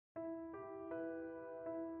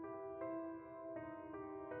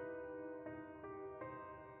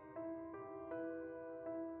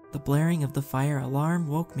The blaring of the fire alarm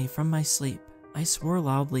woke me from my sleep. I swore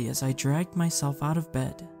loudly as I dragged myself out of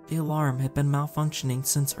bed. The alarm had been malfunctioning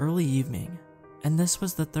since early evening, and this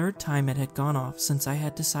was the third time it had gone off since I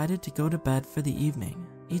had decided to go to bed for the evening.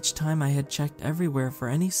 Each time I had checked everywhere for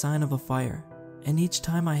any sign of a fire, and each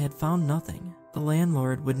time I had found nothing. The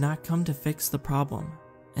landlord would not come to fix the problem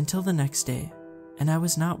until the next day, and I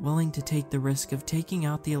was not willing to take the risk of taking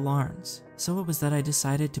out the alarms. So it was that I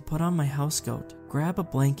decided to put on my housecoat, grab a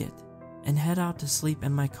blanket, and head out to sleep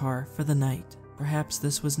in my car for the night. Perhaps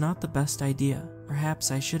this was not the best idea. Perhaps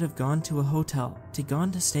I should have gone to a hotel,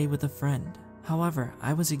 gone to stay with a friend. However,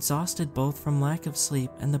 I was exhausted both from lack of sleep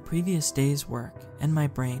and the previous day's work, and my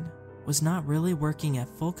brain was not really working at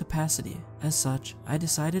full capacity. As such, I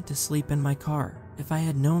decided to sleep in my car. If I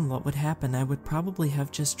had known what would happen, I would probably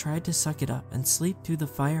have just tried to suck it up and sleep through the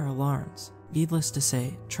fire alarms. Needless to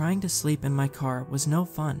say, trying to sleep in my car was no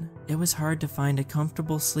fun. It was hard to find a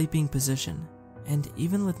comfortable sleeping position, and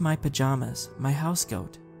even with my pajamas, my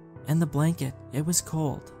housecoat, and the blanket, it was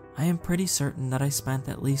cold. I am pretty certain that I spent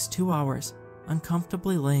at least 2 hours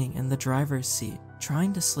uncomfortably laying in the driver's seat,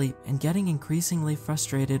 trying to sleep and getting increasingly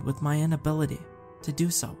frustrated with my inability to do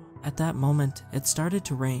so. At that moment, it started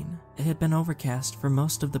to rain. It had been overcast for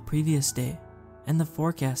most of the previous day, and the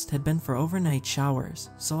forecast had been for overnight showers,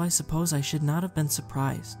 so I suppose I should not have been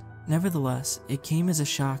surprised. Nevertheless, it came as a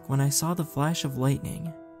shock when I saw the flash of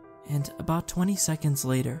lightning, and about 20 seconds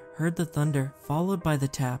later, heard the thunder followed by the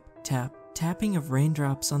tapping of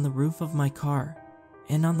raindrops on the roof of my car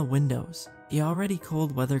and on the windows. The already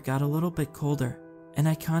cold weather got a little bit colder, and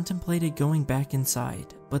I contemplated going back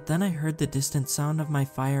inside, but then I heard the distant sound of my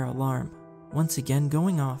fire alarm once again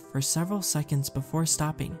going off for several seconds before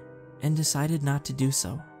stopping, and decided not to do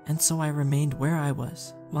so. And so I remained where I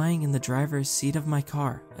was, lying in the driver's seat of my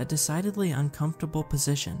car, a decidedly uncomfortable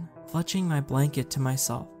position, clutching my blanket to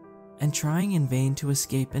myself, and trying in vain to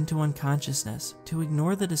escape into unconsciousness, to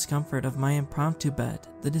ignore the discomfort of my impromptu bed,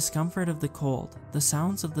 the discomfort of the cold, the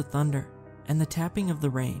sounds of the thunder, and the tapping of the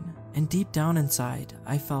rain. And deep down inside,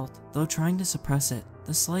 I felt, though trying to suppress it,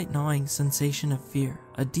 the slight gnawing sensation of fear,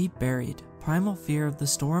 a deep buried, primal fear of the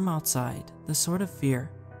storm outside, the sort of fear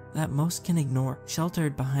that most can ignore,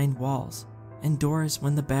 sheltered behind walls and doors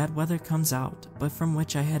when the bad weather comes out, but from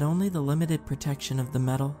which I had only the limited protection of the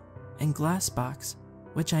metal and glass box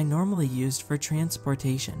which I normally used for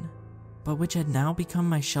transportation, but which had now become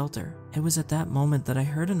my shelter. It was at that moment that I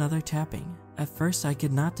heard another tapping. At first I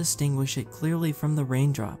could not distinguish it clearly from the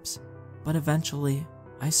raindrops, but eventually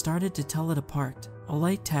I started to tell it apart. A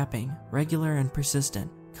light tapping, regular and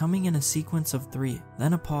persistent, coming in a sequence of 3,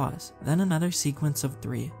 then a pause, then another sequence of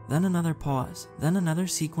 3, then another pause, then another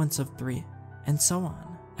sequence of 3, and so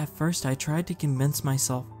on. At first I tried to convince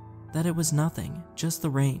myself that it was nothing, just the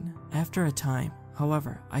rain. After a time,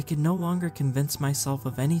 however, I could no longer convince myself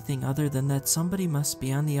of anything other than that somebody must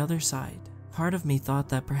be on the other side. Part of me thought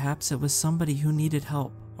that perhaps it was somebody who needed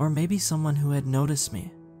help, or maybe someone who had noticed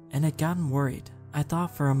me and had gotten worried. I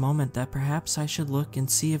thought for a moment that perhaps I should look and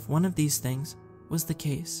see if one of these things was the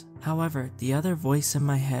case. However, the other voice in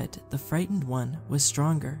my head, the frightened one, was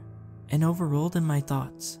stronger and overruled in my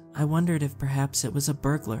thoughts. I wondered if perhaps it was a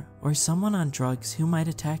burglar or someone on drugs who might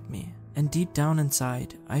attack me, and deep down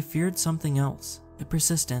inside, I feared something else. The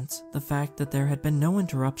persistence, the fact that there had been no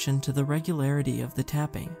interruption to the regularity of the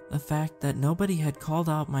tapping, the fact that nobody had called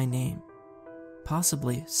out my name,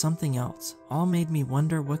 possibly something else, all made me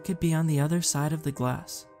wonder what could be on the other side of the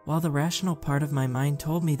glass. While the rational part of my mind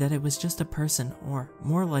told me that it was just a person, or,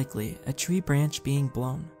 more likely, a tree branch being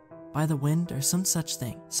blown by the wind or some such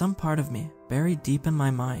thing, some part of me, buried deep in my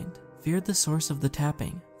mind, feared the source of the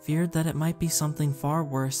tapping, feared that it might be something far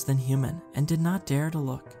worse than human, and did not dare to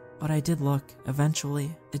look. But I did look.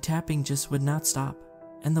 Eventually, the tapping just would not stop,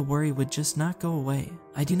 and the worry would just not go away.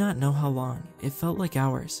 I do not know how long, it felt like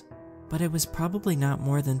hours, but it was probably not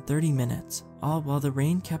more than 30 minutes, all while the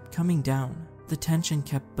rain kept coming down. The tension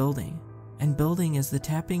kept building and building as the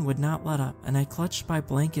tapping would not let up, and I clutched my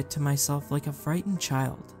blanket to myself like a frightened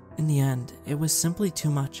child. In the end, it was simply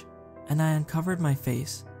too much, and I uncovered my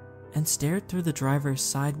face and stared through the driver's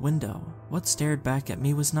side window. What stared back at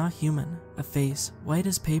me was not human. A face, white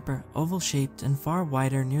as paper, oval-shaped and far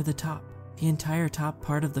wider near the top. The entire top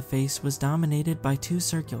part of the face was dominated by 2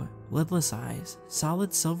 circular, lidless eyes,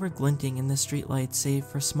 solid silver glinting in the streetlight save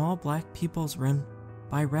for small black pupils rimmed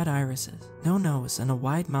by red irises. No nose and a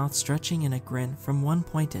wide mouth stretching in a grin from one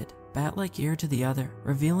pointed, bat-like ear to the other,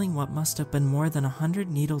 revealing what must have been more than 100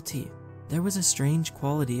 needle teeth. There was a strange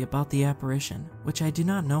quality about the apparition, which I do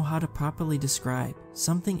not know how to properly describe,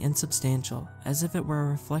 something insubstantial, as if it were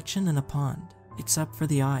a reflection in a pond, except for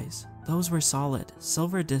the eyes. Those were solid,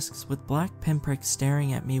 silver discs with black pinpricks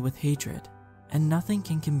staring at me with hatred, and nothing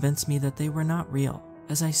can convince me that they were not real.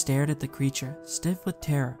 As I stared at the creature, stiff with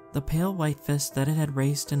terror, the pale white fist that it had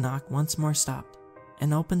raised to knock once more stopped,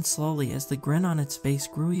 and opened slowly as the grin on its face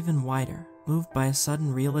grew even wider. Moved by a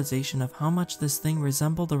sudden realization of how much this thing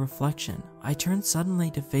resembled a reflection, I turned suddenly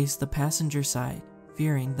to face the passenger side,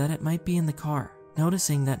 fearing that it might be in the car.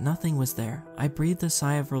 Noticing that nothing was there, I breathed a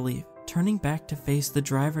sigh of relief, turning back to face the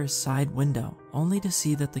driver's side window, only to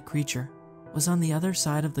see that the creature was on the other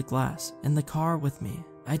side of the glass, in the car with me.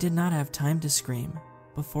 I did not have time to scream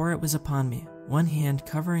before it was upon me, one hand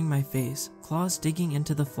covering my face, claws digging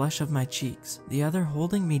into the flesh of my cheeks, the other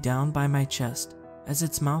holding me down by my chest, as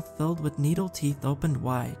its mouth filled with needle teeth opened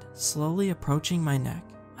wide, slowly approaching my neck.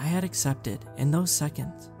 I had accepted, in those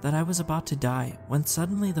seconds, that I was about to die, when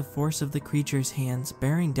suddenly the force of the creature's hands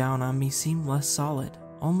bearing down on me seemed less solid,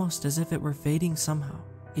 almost as if it were fading somehow.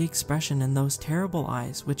 The expression in those terrible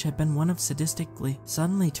eyes, which had been one of sadistic glee,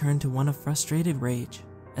 suddenly turned to one of frustrated rage,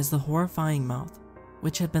 as the horrifying mouth,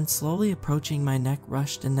 which had been slowly approaching my neck,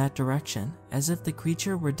 rushed in that direction, as if the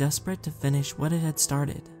creature were desperate to finish what it had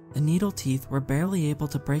started. The needle teeth were barely able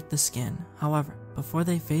to break the skin, however, before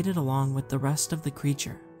they faded along with the rest of the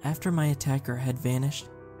creature. After my attacker had vanished,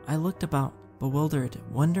 I looked about, bewildered,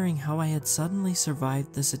 wondering how I had suddenly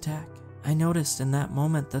survived this attack. I noticed in that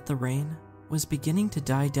moment that the rain was beginning to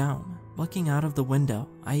die down. Looking out of the window,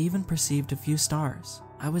 I even perceived a few stars.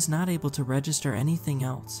 I was not able to register anything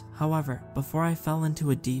else, however, before I fell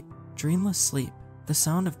into a deep, dreamless sleep. The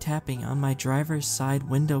sound of tapping on my driver's side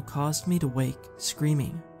window caused me to wake,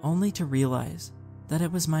 screaming, only to realize that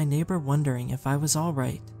it was my neighbor wondering if I was all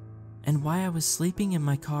right, and why I was sleeping in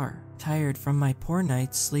my car. Tired from my poor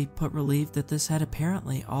night's sleep but relieved that this had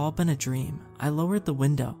apparently all been a dream, I lowered the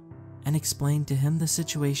window and explained to him the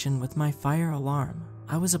situation with my fire alarm.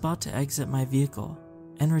 I was about to exit my vehicle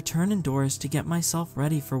and return indoors to get myself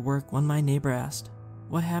ready for work when my neighbor asked,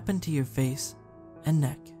 "What happened to your face and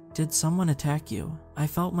neck? Did someone attack you?" I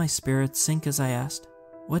felt my spirits sink as I asked,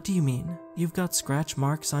 "What do you mean? You've got scratch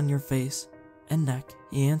marks on your face and neck,"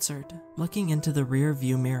 he answered. Looking into the rear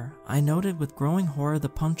view mirror, I noted with growing horror the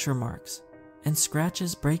puncture marks and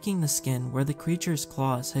scratches breaking the skin where the creature's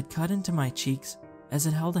claws had cut into my cheeks as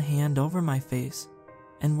it held a hand over my face,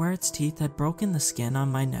 and where its teeth had broken the skin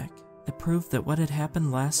on my neck. The proof that what had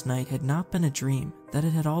happened last night had not been a dream, that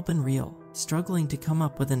it had all been real. Struggling to come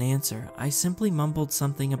up with an answer, I simply mumbled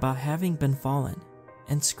something about having been fallen,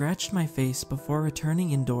 and scratched my face before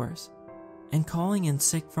returning indoors and calling in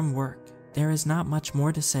sick from work. There is not much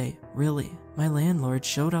more to say, really. My landlord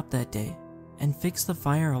showed up that day and fixed the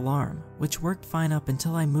fire alarm, which worked fine up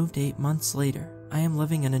until I moved 8 months later. I am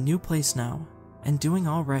living in a new place now and doing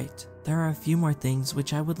all right. There are a few more things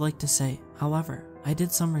which I would like to say. However, I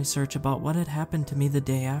did some research about what had happened to me the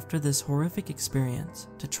day after this horrific experience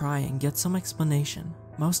to try and get some explanation.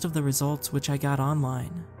 Most of the results which I got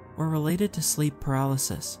online were related to sleep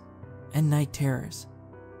paralysis and night terrors,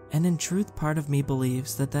 and in truth part of me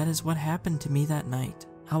believes that that is what happened to me that night.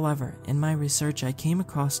 However, in my research I came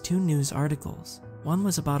across 2 news articles. One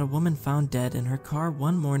was about a woman found dead in her car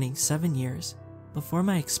one morning 7 years before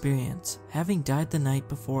my experience, having died the night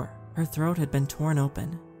before. Her throat had been torn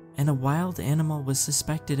open, and a wild animal was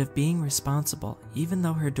suspected of being responsible even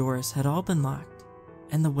though her doors had all been locked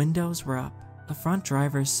and the windows were up. The front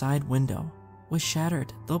driver's side window was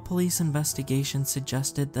shattered, though police investigation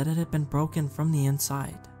suggested that it had been broken from the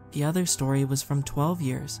inside. The other story was from 12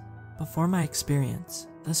 years before my experience.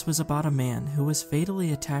 This was about a man who was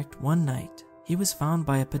fatally attacked one night. He was found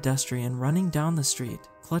by a pedestrian running down the street,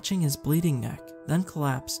 clutching his bleeding neck, then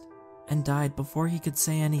collapsed and died before he could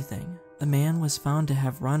say anything. The man was found to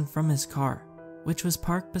have run from his car, which was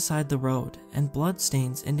parked beside the road, and blood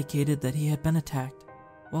stains indicated that he had been attacked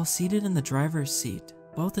while seated in the driver's seat.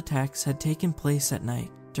 Both attacks had taken place at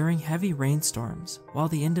night during heavy rainstorms, while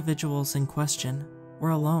the individuals in question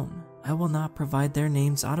were alone. I will not provide their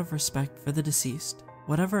names out of respect for the deceased.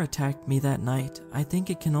 Whatever attacked me that night, I think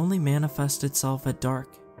it can only manifest itself at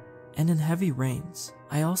dark and in heavy rains.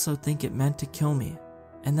 I also think it meant to kill me,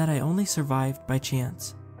 and that I only survived by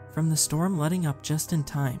chance from the storm letting up just in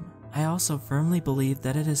time. I also firmly believe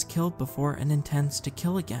that it has killed before and intends to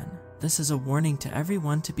kill again. This is a warning to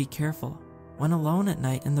everyone to be careful when alone at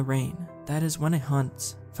night in the rain. That is when it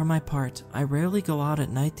hunts. For my part, I rarely go out at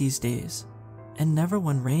night these days, and never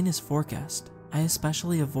when rain is forecast. I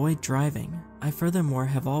especially avoid driving. I furthermore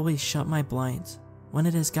have always shut my blinds when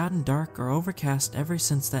it has gotten dark or overcast ever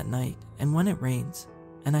since that night, and when it rains,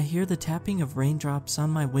 and I hear the tapping of raindrops on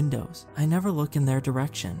my windows. I never look in their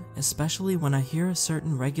direction, especially when I hear a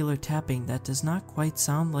certain regular tapping that does not quite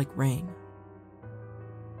sound like rain.